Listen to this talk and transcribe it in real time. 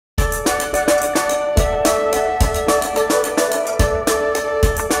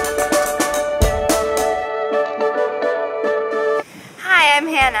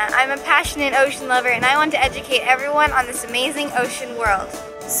Hannah. I'm a passionate ocean lover and I want to educate everyone on this amazing ocean world.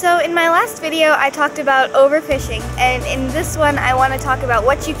 So in my last video I talked about overfishing, and in this one I want to talk about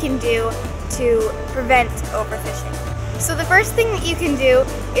what you can do to prevent overfishing. So the first thing that you can do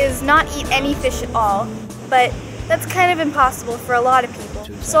is not eat any fish at all, but that's kind of impossible for a lot of people.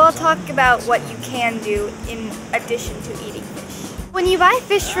 So I'll talk about what you can do in addition to eating fish. When you buy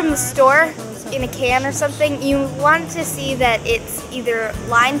fish from the store in a can or something, you want to see that it's either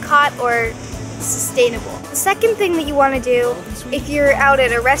line caught or sustainable. The second thing that you want to do, if you're out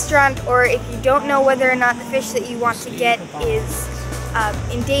at a restaurant or if you don't know whether or not the fish that you want to get is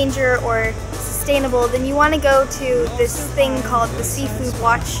in danger or sustainable, then you want to go to this thing called the Seafood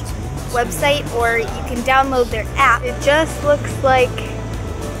Watch website, or you can download their app. It just looks like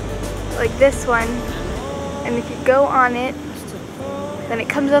this one, and if you go on it, then it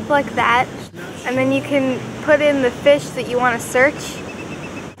comes up like that, and then you can put in the fish that you want to search.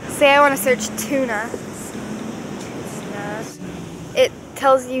 Say I want to search tuna. It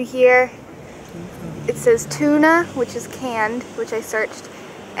tells you here, it says tuna, which is canned, which I searched,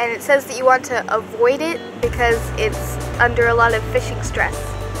 and it says that you want to avoid it because it's under a lot of fishing stress.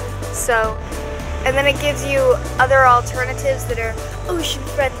 So, and then it gives you other alternatives that are ocean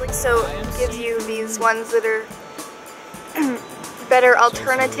friendly, so it gives you these ones that are better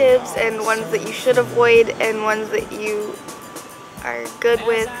alternatives and ones that you should avoid and ones that you are good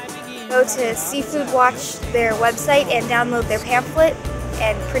with. Go to Seafood Watch, their website, and download their pamphlet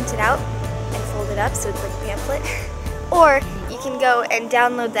and print it out and fold it up so it's like a pamphlet. Or you can go and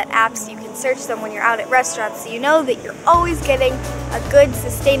download that app so you can search them when you're out at restaurants, so you know that you're always getting a good,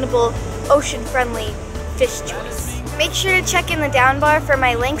 sustainable, ocean-friendly fish choice. Make sure to check in the down bar for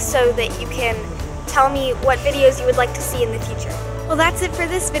my links so that you can tell me what videos you would like to see in the future. Well, that's it for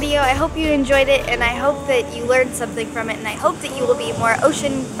this video. I hope you enjoyed it, and I hope that you learned something from it, and I hope that you will be more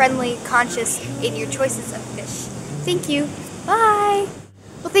ocean-friendly conscious in your choices of fish. Thank you. Bye!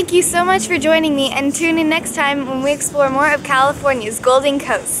 Well, thank you so much for joining me, and tune in next time when we explore more of California's Golden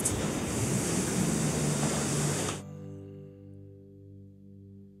Coast.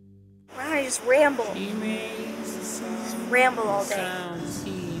 Why don't I just ramble? Just ramble all day.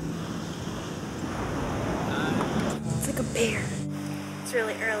 It's like a bear. It's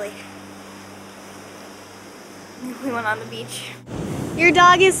really early. We went on the beach. Your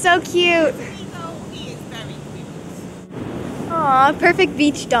dog is so cute. Aw, perfect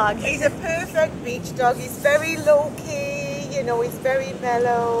beach dog. He's a perfect beach dog. He's very low-key, you know, he's very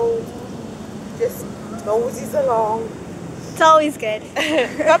mellow. Just noses along. It's always good.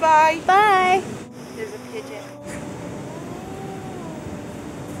 Bye-bye. Bye. There's a pigeon.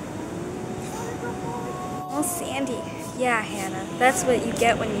 Oh, sandy. Yeah, Hannah. That's what you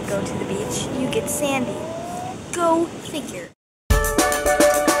get when you go to the beach. You get sandy. Go figure.